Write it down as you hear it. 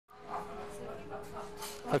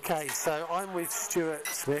Okay, so I'm with Stewart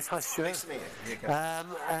Smith. Hi, Stewart. Nice to meet you.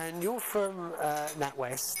 And you're from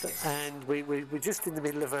Natwest, and we're just in the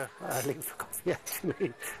middle of a link for coffee,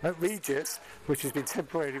 actually, at Regis, which has been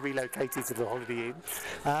temporarily relocated to the Holiday Inn.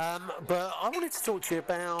 But I wanted to talk to you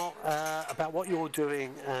about what you're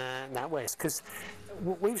doing at Natwest, because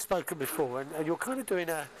we've spoken before, and you're kind of doing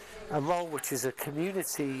a role which is a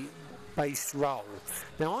community-based role.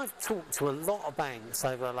 Now, I've talked to a lot of banks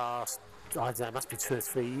over the last, I don't know, it must be 2 or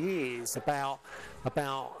 3 years about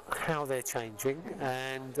how they're changing,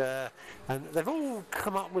 and they've all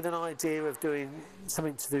come up with an idea of doing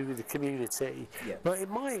something to do with the community. Yeah. But in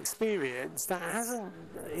my experience, that hasn't.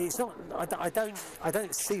 It's not. I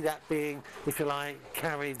don't see that being, if you like,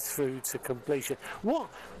 carried through to completion.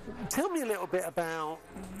 Tell me a little bit about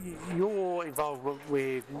your involvement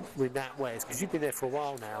with Natwest, because you've been there for a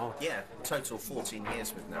while now. Yeah, total 14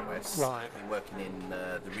 years with Natwest. Right. I've been working in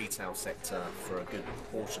the retail sector for a good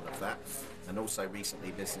portion of that, and also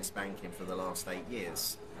recently business banking for the last 8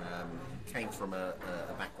 years. Came from a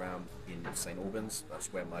background in St Albans,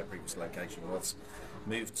 that's where my previous location was.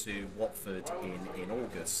 Moved to Watford in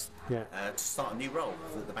August to start a new role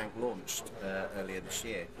that the bank launched earlier this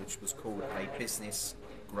year, which was called a business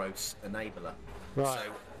growth enabler. Right.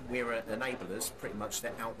 So we're enablers, pretty much.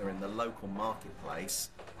 They're out there in the local marketplace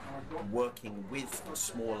working with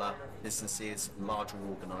smaller businesses, larger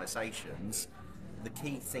organisations. The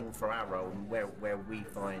key thing for our role, and where we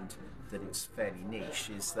find that it's fairly niche,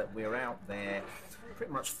 is that we're out there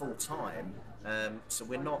pretty much full time. So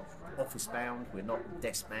we're not office bound, we're not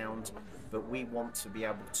desk bound, but we want to be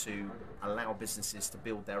able to allow businesses to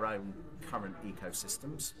build their own current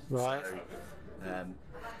ecosystems. Right. So,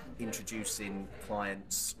 introducing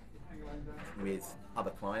clients with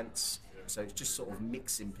other clients. So it's just sort of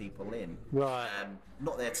mixing people in. Right.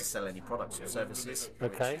 Not there to sell any products or services.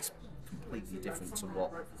 Okay. Which is completely different to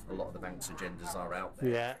what a lot of the bank's agendas are out there.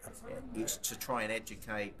 Yeah. It's to try and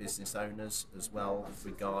educate business owners as well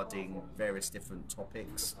regarding various different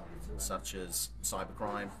topics, such as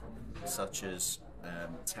cybercrime, such as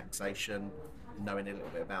taxation, knowing a little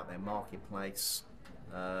bit about their marketplace,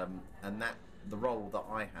 and that the role that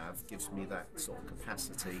I have gives me that sort of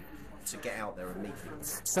capacity to get out there and meet people.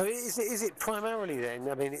 So is it primarily then?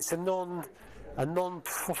 I mean, it's a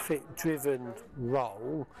non-profit driven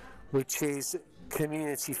role, which is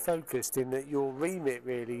community focused, in that your remit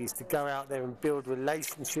really is to go out there and build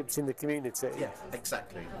relationships in the community. Yeah,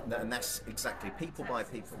 exactly, and that's exactly people by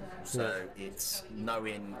people. So it's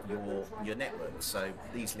knowing your network. So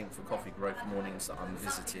these Link for Coffee growth mornings that I'm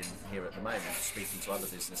visiting here at the moment, speaking to other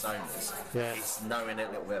business owners, it's knowing a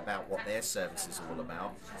little bit about what their service is all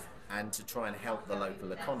about, and to try and help the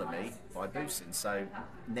local economy by boosting. So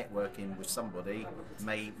networking with somebody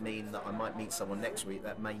may mean that I might meet someone next week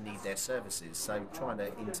that may need their services. So trying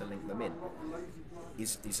to interlink them in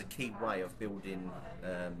is a key way of building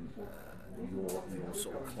your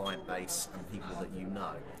sort of client base and people that you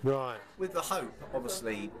know. Right. With the hope,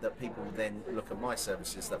 obviously, that people then look at my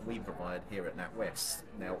services that we provide here at NatWest.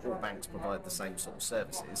 Now, all banks provide the same sort of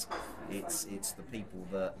services. It's the people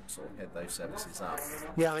that sort of head those services up.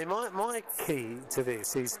 Yeah, I mean, my key to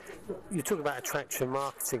this is, you talk about attraction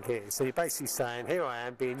marketing here. So you're basically saying, here I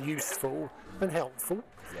am being useful and helpful.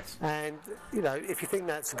 Yes. And, you know, if you think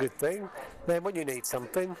that's a good thing, then when you need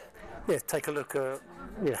something, take a look at,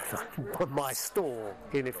 my store,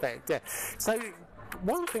 in effect. Yeah. So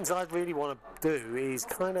one of the things I'd really want to do is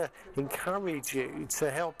kind of encourage you to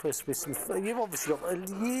help us with some. You've obviously got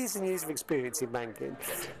years and years of experience in banking,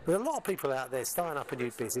 but a lot of people out there starting up a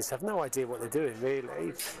new business have no idea what they're doing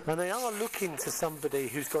really, and they are looking to somebody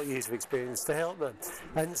who's got years of experience to help them.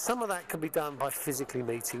 And some of that can be done by physically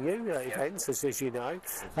meeting you at events, as you know,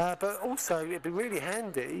 but also it'd be really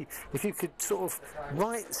handy if you could sort of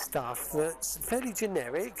write stuff that's fairly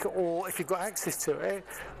generic, or if you've got access to it,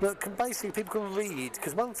 that can basically people can read.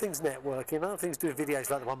 Because one thing's networking, another thing's doing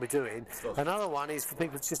videos like the one we're doing, another one is for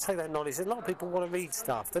people to just take that knowledge. A lot of people want to read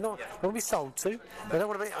stuff. They want to be sold to. They don't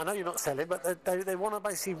want to be. I know you're not selling, but they want to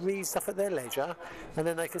basically read stuff at their leisure, and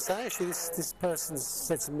then they can say, actually, this person's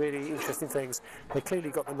said some really interesting things. They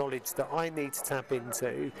clearly got the knowledge that I need to tap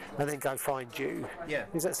into, and then go find you. Yeah.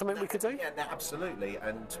 Is that something we could do? Yeah, no, absolutely.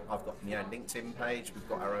 And I've got my own LinkedIn page. We've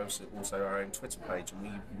got also our own Twitter page,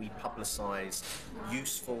 and we publicise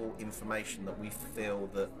useful information that we feel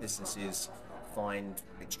that businesses find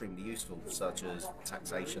extremely useful, such as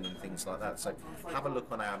taxation and things like that. So have a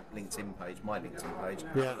look on our LinkedIn page, my LinkedIn page,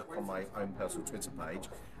 have a look on my own personal Twitter page,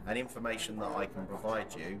 and information that I can provide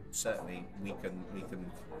you, certainly we can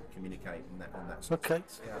communicate in that sort of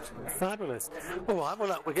sense. Yeah, absolutely. Fabulous. All right, well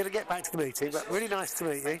look, we're going to get back to the meeting, but really nice to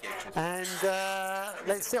meet you. And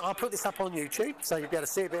let's see, I'll put this up on YouTube, so you'll be able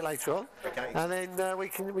to see it a bit later on. Okay. And then we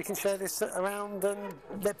can share this around and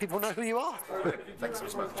let people know who you are. Thanks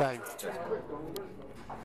so much. Thanks. Cheers.